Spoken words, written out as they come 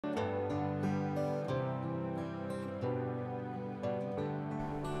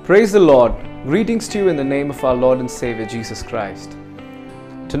Praise the Lord. Greetings to you in the name of our Lord and Savior Jesus Christ.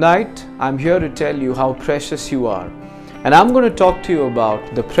 Tonight, I'm here to tell you how precious you are. And I'm going to talk to you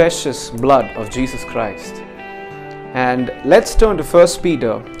about the precious blood of Jesus Christ. And let's turn to 1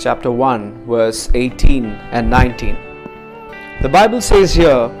 Peter chapter 1, verse 18 and 19. The Bible says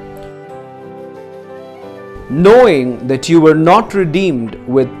here, knowing that you were not redeemed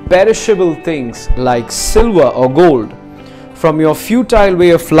with perishable things like silver or gold, from your futile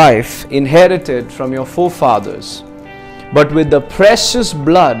way of life inherited from your forefathers, but with the precious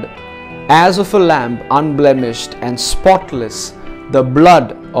blood as of a lamb, unblemished and spotless, the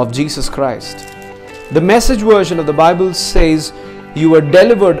blood of Jesus Christ. The Message version of the Bible says you were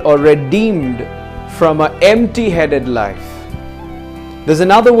delivered or redeemed from an empty-headed life. There's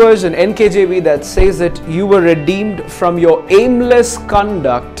another version, NKJV, that says that you were redeemed from your aimless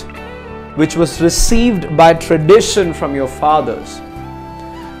conduct which was received by tradition from your fathers.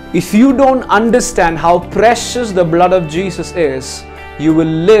 If you don't understand how precious the blood of Jesus is, you will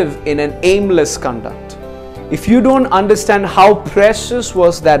live in an aimless conduct. If you don't understand how precious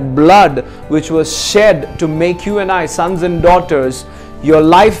was that blood which was shed to make you and I sons and daughters, your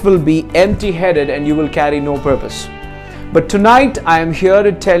life will be empty-headed and you will carry no purpose. But tonight I am here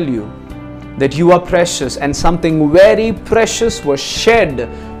to tell you that you are precious, and something very precious was shed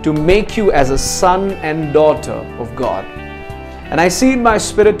to make you as a son and daughter of God. And I see in my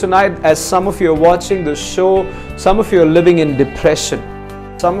spirit tonight, as some of you are watching this show, some of you are living in depression,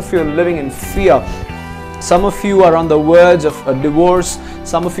 some of you are living in fear, some of you are on the verge of a divorce,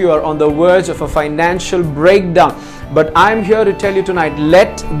 some of you are on the verge of a financial breakdown. But I'm here to tell you tonight,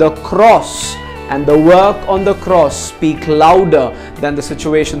 let the cross and the work on the cross speak louder than the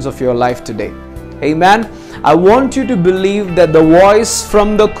situations of your life today. Amen. I want you to believe that the voice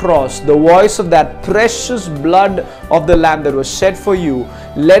from the cross, the voice of that precious blood of the Lamb that was shed for you,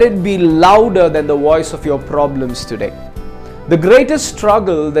 let it be louder than the voice of your problems today. The greatest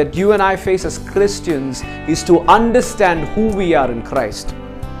struggle that you and I face as Christians is to understand who we are in Christ.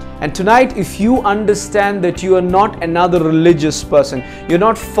 And tonight, if you understand that you are not another religious person, you're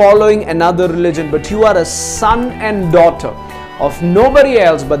not following another religion, but you are a son and daughter of nobody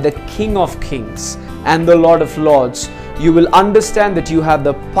else but the King of Kings and the Lord of Lords, you will understand that you have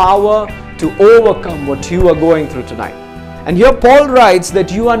the power to overcome what you are going through tonight. And here Paul writes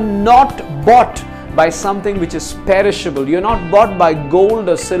that you are not bought by something which is perishable. You're not bought by gold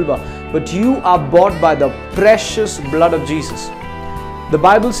or silver, but you are bought by the precious blood of Jesus. The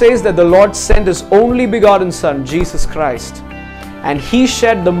Bible says that the Lord sent His only begotten Son, Jesus Christ, and He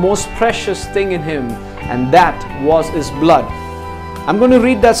shed the most precious thing in Him, and that was His blood. I'm going to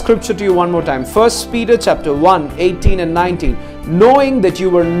read that scripture to you one more time. 1 Peter chapter 1, 18 and 19. Knowing that you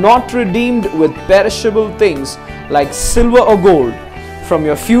were not redeemed with perishable things like silver or gold from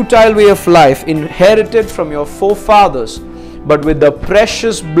your futile way of life inherited from your forefathers, but with the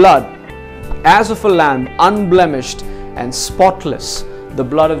precious blood as of a lamb, unblemished and spotless, the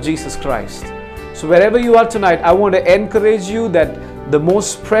blood of Jesus Christ. So wherever you are tonight, I want to encourage you that the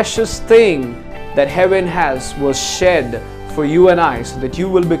most precious thing that heaven has was shed for you and I, so that you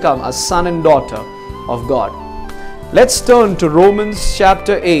will become a son and daughter of God. Let's turn to Romans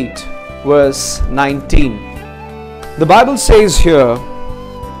chapter 8, verse 19. The Bible says here,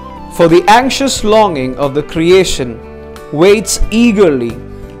 for the anxious longing of the creation waits eagerly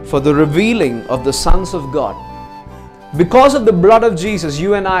for the revealing of the sons of God. Because of the blood of Jesus,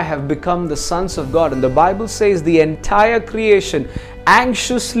 you and I have become the sons of God. And the Bible says the entire creation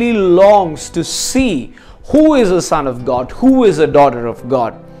anxiously longs to see who is a son of God, who is a daughter of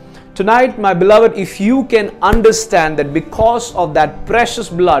God. Tonight, my beloved, if you can understand that because of that precious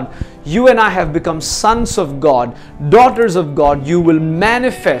blood, you and I have become sons of God, daughters of God, you will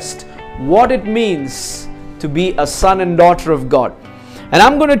manifest what it means to be a son and daughter of God. And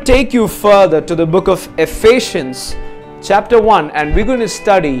I'm going to take you further to the book of Ephesians chapter 1, and we're going to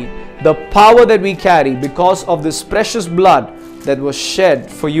study the power that we carry because of this precious blood that was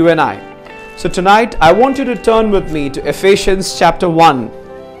shed for you and I. So tonight, I want you to turn with me to Ephesians chapter 1,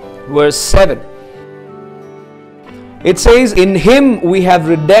 verse 7. It says, in Him we have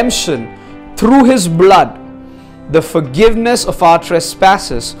redemption through His blood, the forgiveness of our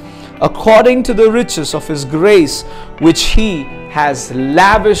trespasses, according to the riches of His grace, which He has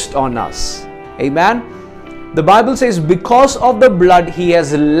lavished on us. Amen. The Bible says because of the blood, He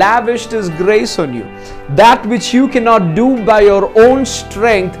has lavished His grace on you. That which you cannot do by your own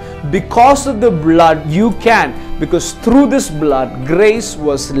strength, because of the blood you can. Because through this blood, grace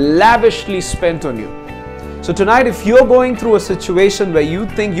was lavishly spent on you. So tonight, if you're going through a situation where you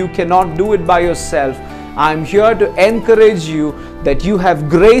think you cannot do it by yourself, I'm here to encourage you that you have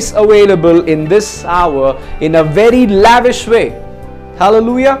grace available in this hour in a very lavish way.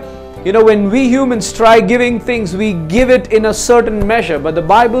 Hallelujah. You know, when we humans try giving things, we give it in a certain measure. But the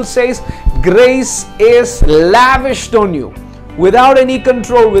Bible says grace is lavished on you. Without any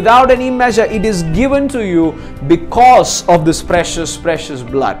control, without any measure, it is given to you because of this precious, precious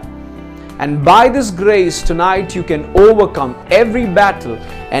blood. And by this grace tonight, you can overcome every battle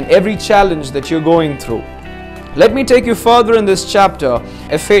and every challenge that you're going through. Let me take you further in this chapter,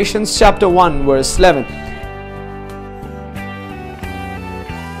 Ephesians chapter 1, verse 11.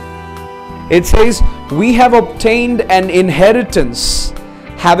 It says, we have obtained an inheritance,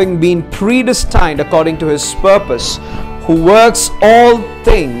 having been predestined according to His purpose, who works all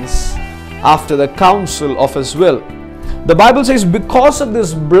things after the counsel of His will. The Bible says, because of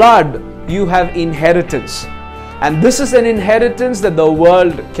this blood, you have inheritance. And this is an inheritance that the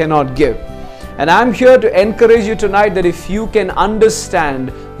world cannot give. And I'm here to encourage you tonight that if you can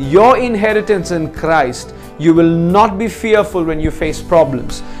understand your inheritance in Christ, you will not be fearful when you face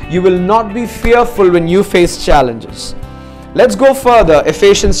problems. You will not be fearful when you face challenges. Let's go further.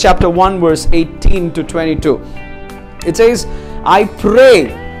 Ephesians chapter 1 verse 18 to 22. It says, I pray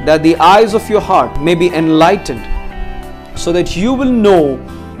that the eyes of your heart may be enlightened, so that you will know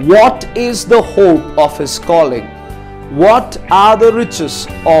what is the hope of His calling, what are the riches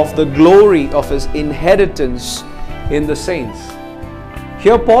of the glory of His inheritance in the saints.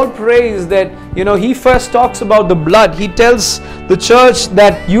 Here Paul prays that, he first talks about the blood. He tells the church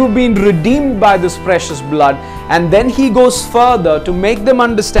that you've been redeemed by this precious blood. And then he goes further to make them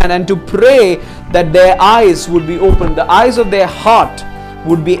understand and to pray that their eyes would be opened, the eyes of their heart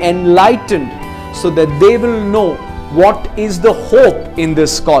would be enlightened, so that they will know what is the hope in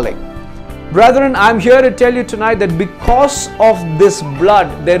this calling. Brethren, I'm here to tell you tonight that because of this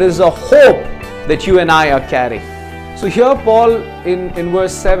blood, there is a hope that you and I are carrying. So here Paul in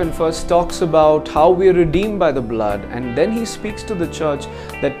verse 7 first talks about how we are redeemed by the blood, and then he speaks to the church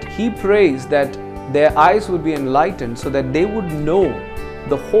that he prays that their eyes would be enlightened so that they would know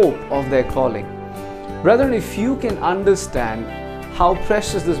the hope of their calling. Brethren, if you can understand how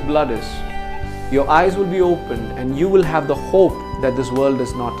precious this blood is, your eyes will be opened and you will have the hope that this world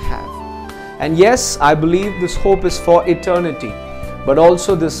does not have. And yes, I believe this hope is for eternity, but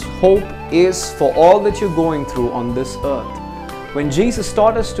also this hope is for all that you're going through on this earth. When Jesus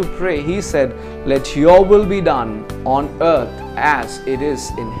taught us to pray, He said, let your will be done on earth as it is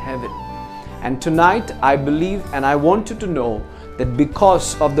in heaven. And tonight I believe and I want you to know that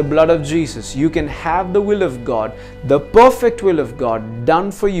because of the blood of Jesus, you can have the will of God, the perfect will of God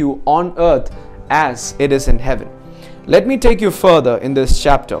done for you on earth as it is in heaven. Let me take you further in this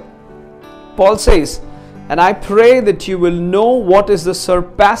chapter. Paul says, and I pray that you will know what is the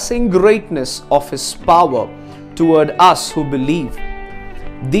surpassing greatness of His power toward us who believe.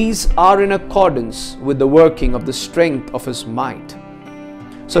 These are in accordance with the working of the strength of His might.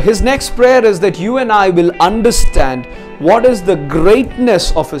 So his next prayer is that you and I will understand what is the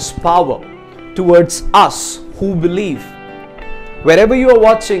greatness of His power towards us who believe. Wherever you are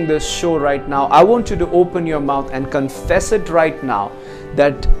watching this show right now, I want you to open your mouth and confess it right now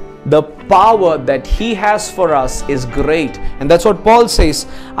that the power that He has for us is great. And that's what Paul says.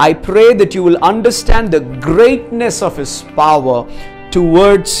 I pray that you will understand the greatness of His power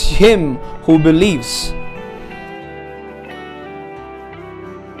towards him who believes.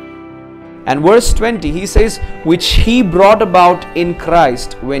 And verse 20, he says, which He brought about in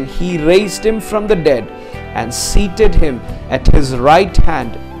Christ when He raised Him from the dead and seated Him at His right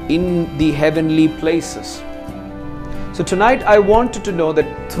hand in the heavenly places. So tonight I want you to know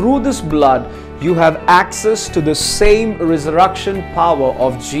that through this blood you have access to the same resurrection power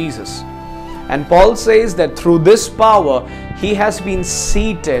of Jesus. And Paul says that through this power He has been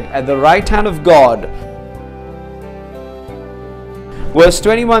seated at the right hand of God. Verse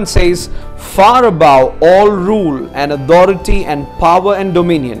 21 says, far above all rule and authority and power and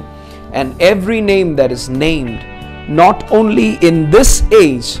dominion, and every name that is named, not only in this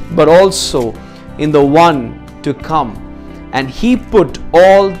age, but also in the one to come. And He put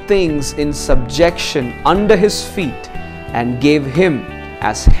all things in subjection under His feet, and gave Him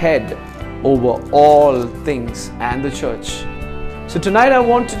as head over all things, and the church. So tonight I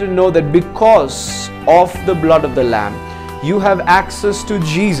want you to know that because of the blood of the Lamb, you have access to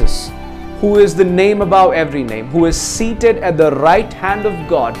Jesus, who is the name above every name, who is seated at the right hand of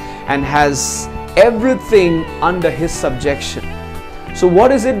God and has everything under His subjection. So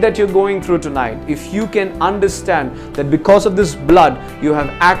what is it that you're going through tonight? If you can understand that because of this blood, you have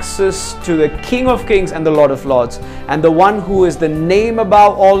access to the King of Kings and the Lord of Lords, and the one who is the name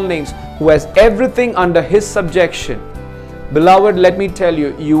above all names, who has everything under His subjection. Beloved, let me tell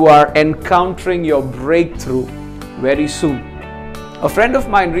you, you are encountering your breakthrough very soon. A friend of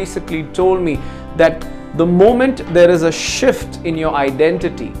mine recently told me that the moment there is a shift in your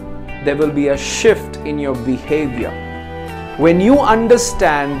identity, there will be a shift in your behavior. When you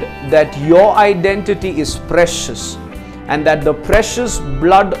understand that your identity is precious and that the precious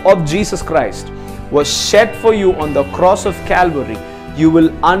blood of Jesus Christ was shed for you on the cross of Calvary, you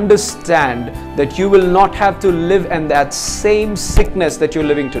will understand that you will not have to live in that same sickness that you're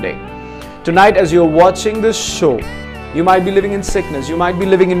living today. Tonight, as you're watching this show, you might be living in sickness, you might be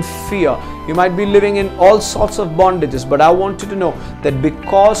living in fear, you might be living in all sorts of bondages, but I want you to know that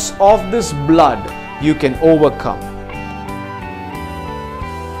because of this blood, you can overcome.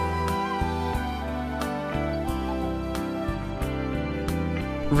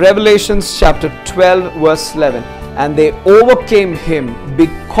 Revelations chapter 12 verse 11, and they overcame him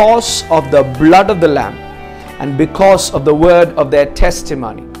because of the blood of the Lamb and because of the word of their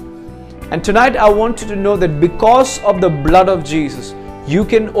testimony. And tonight I want you to know that because of the blood of Jesus, you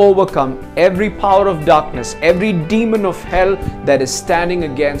can overcome every power of darkness, every demon of hell that is standing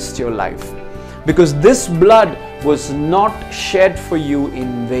against your life. Because this blood was not shed for you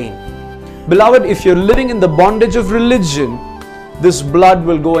in vain. Beloved, if you're living in the bondage of religion, this blood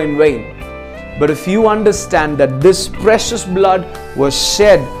will go in vain. But if you understand that this precious blood was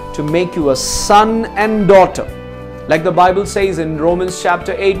shed to make you a son and daughter, like the Bible says in Romans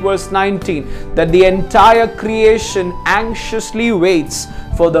chapter 8 verse 19, that the entire creation anxiously waits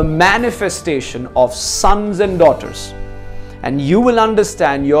for the manifestation of sons and daughters. And you will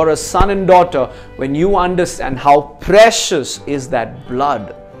understand you're a son and daughter when you understand how precious is that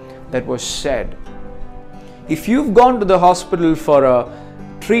blood that was shed. If you've gone to the hospital for a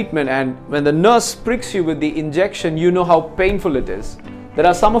treatment and when the nurse pricks you with the injection, you know how painful it is. There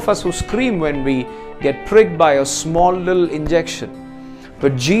are some of us who scream when we get pricked by a small little injection.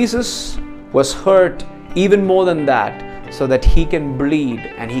 But Jesus was hurt even more than that so that He can bleed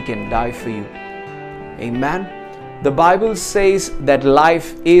and He can die for you. Amen. The Bible says that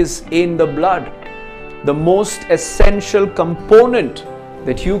life is in the blood. The most essential component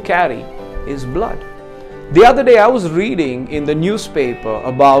that you carry is blood. The other day I was reading in the newspaper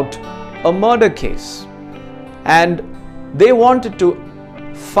about a murder case, and they wanted to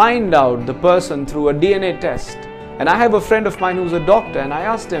find out the person through a DNA test. And I have a friend of mine who's a doctor, and I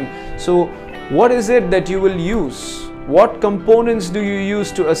asked him, so what is it that you will use? What components do you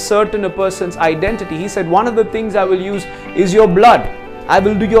use to ascertain a person's identity? He said, one of the things I will use is your blood. I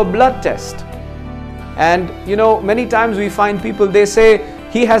will do your blood test. And you know, many times we find people, they say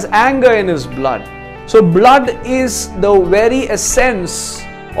he has anger in his blood. So blood is the very essence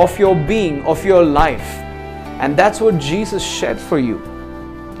of your being, of your life. And that's what Jesus shed for you.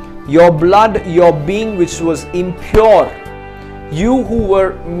 Your blood, your being which was impure, you who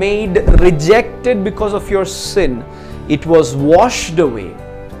were made rejected because of your sin, it was washed away.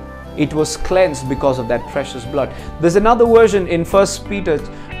 It was cleansed because of that precious blood. There's another version in 1 Peter,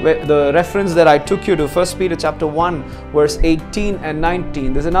 where the reference that I took you to, 1 Peter chapter 1 verse 18 and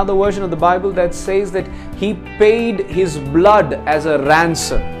 19. There's another version of the Bible that says that He paid His blood as a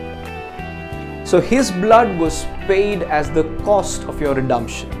ransom. So His blood was paid as the cost of your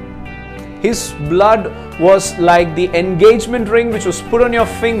redemption. His blood was like the engagement ring which was put on your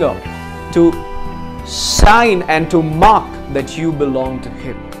finger to sign and to mark that you belong to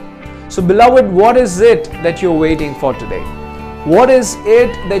Him. So beloved, what is it that you're waiting for today? What is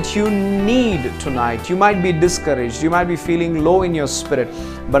it that you need tonight? You might be discouraged, you might be feeling low in your spirit,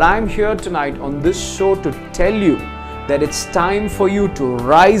 but I'm here tonight on this show to tell you that it's time for you to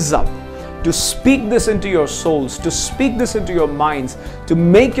rise up, to speak this into your souls, to speak this into your minds, to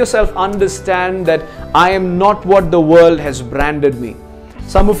make yourself understand that I am not what the world has branded me.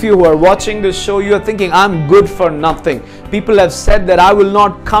 Some of you who are watching this show, you are thinking, I'm good for nothing. People have said that I will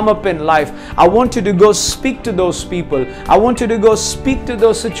not come up in life. I want you to go speak to those people. I want you to go speak to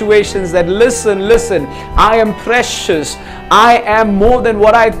those situations that listen, I am precious. I am more than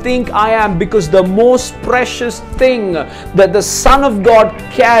what I think I am, because the most precious thing that the Son of God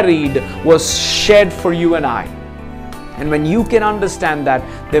carried was shed for you and I. And when you can understand that,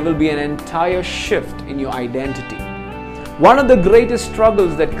 there will be an entire shift in your identity. One of the greatest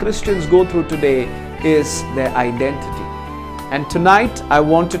struggles that Christians go through today is their identity. And tonight, I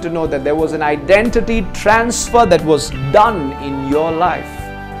want you to know that there was an identity transfer that was done in your life.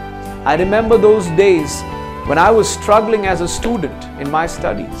 I remember those days when I was struggling as a student in my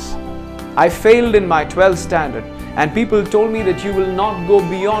studies. I failed in my 12th standard, and people told me that you will not go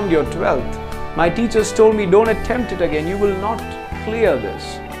beyond your 12th. My teachers told me, don't attempt it again, you will not clear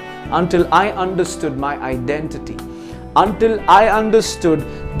this. until I understood my identity, until I understood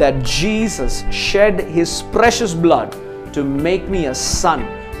that Jesus shed His precious blood to make me a son,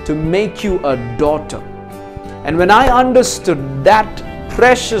 to make you a daughter. And when I understood that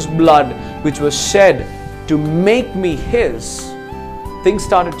precious blood which was shed to make me His, things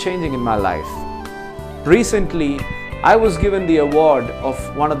started changing in my life. Recently, I was given the award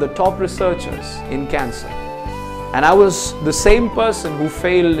of one of the top researchers in cancer. And I was the same person who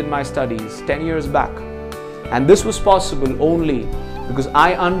failed in my studies 10 years back. And this was possible only because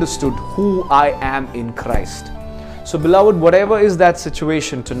I understood who I am in Christ. So beloved, whatever is that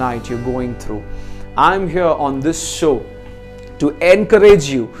situation tonight you're going through, I'm here on this show to encourage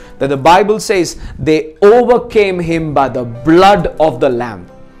you that the Bible says they overcame Him by the blood of the Lamb.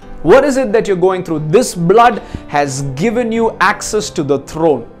 What is it that you're going through? This blood has given you access to the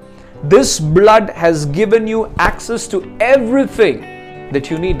throne. This blood has given you access to everything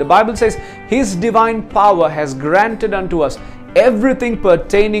that you need. The Bible says His divine power has granted unto us everything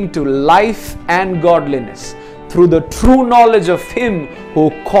pertaining to life and godliness through the true knowledge of Him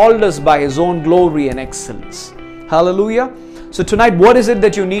who called us by His own glory and excellence. Hallelujah. So tonight, what is it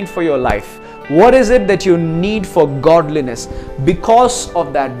that you need for your life? What is it that you need for godliness? Because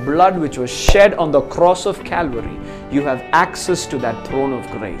of that blood which was shed on the cross of Calvary, you have access to that throne of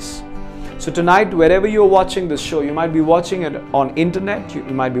grace. So tonight, wherever you're watching this show, you might be watching it on internet, you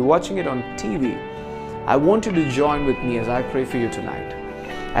might be watching it on TV. I want you to join with me as I pray for you tonight.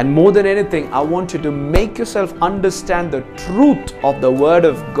 And more than anything, I want you to make yourself understand the truth of the Word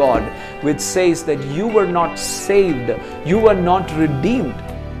of God, which says that you were not saved, you were not redeemed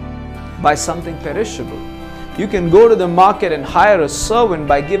by something perishable. You can go to the market and hire a servant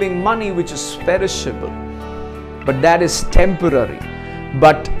by giving money which is perishable, but that is temporary.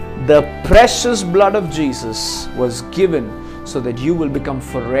 But the precious blood of Jesus was given so that you will become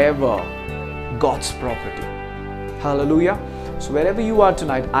forever God's property. Hallelujah. So wherever you are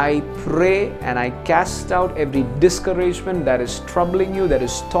tonight, I pray and I cast out every discouragement that is troubling you, that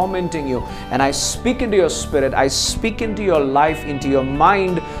is tormenting you. And I speak into your spirit, I speak into your life, into your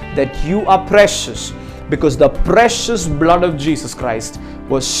mind, that you are precious, because the precious blood of Jesus Christ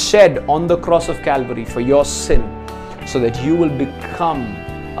was shed on the cross of Calvary for your sin, so that you will become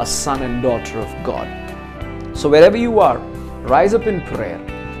a son and daughter of God. So wherever you are, rise up in prayer,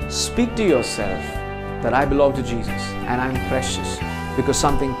 speak to yourself that I belong to Jesus and I'm precious because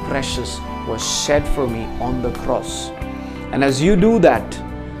something precious was shed for me on the cross. And as you do that,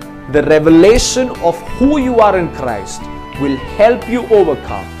 the revelation of who you are in Christ will help you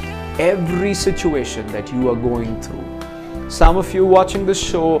overcome every situation that you are going through. Some of you watching this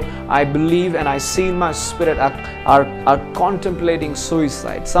show, I believe and I see in my spirit, are contemplating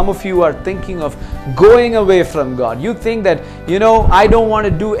suicide. Some of you are thinking of going away from God. You think that, I don't want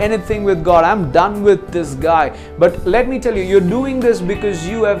to do anything with God. I'm done with this guy. But let me tell you, you're doing this because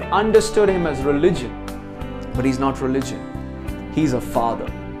you have understood Him as religion. But He's not religion. He's a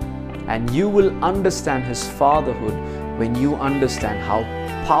Father. And you will understand His fatherhood when you understand how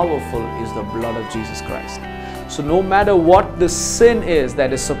powerful is the blood of Jesus Christ. So no matter what the sin is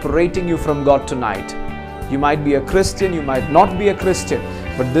that is separating you from God tonight, you might be a Christian, you might not be a Christian,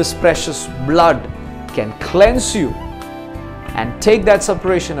 but this precious blood can cleanse you and take that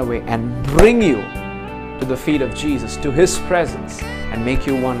separation away and bring you to the feet of Jesus, to His presence, and make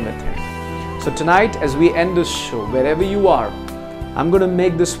you one with Him. So tonight, as we end this show, wherever you are, I'm going to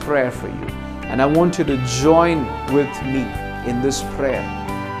make this prayer for you, and I want you to join with me in this prayer.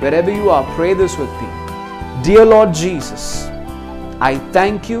 Wherever you are, pray this with me. Dear Lord Jesus, I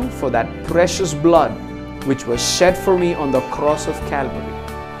thank You for that precious blood which was shed for me on the cross of Calvary.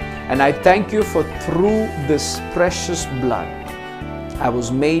 And I thank You for through this precious blood, I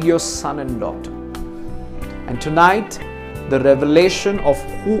was made Your son and daughter. And tonight, the revelation of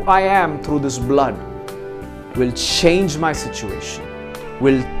who I am through this blood will change my situation,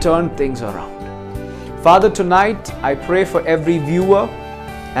 will turn things around. Father, tonight I pray for every viewer,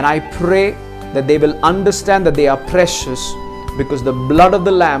 and I pray that they will understand that they are precious because the blood of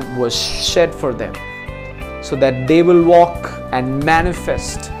the Lamb was shed for them, so that they will walk and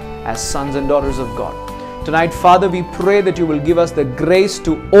manifest as sons and daughters of God. Tonight, Father, we pray that You will give us the grace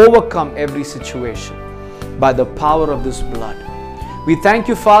to overcome every situation by the power of this blood. We thank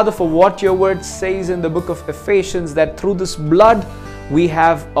You, Father, for what Your word says in the book of Ephesians, that through this blood we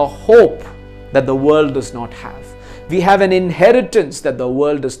have a hope that the world does not have. We have an inheritance that the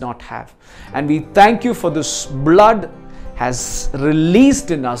world does not have. And we thank You for this blood has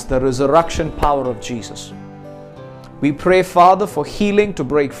released in us the resurrection power of Jesus. We pray, Father, for healing to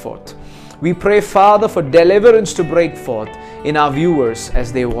break forth. We pray, Father, for deliverance to break forth in our viewers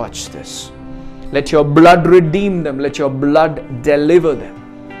as they watch this. Let your blood redeem them. Let your blood deliver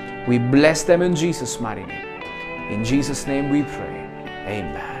them. We bless them in Jesus' mighty name. In Jesus' name we pray.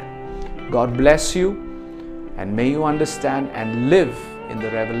 Amen. God bless you, and may you understand and live in the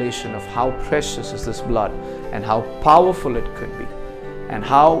revelation of how precious is this blood and how powerful it could be and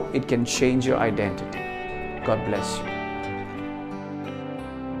how it can change your identity. God bless you.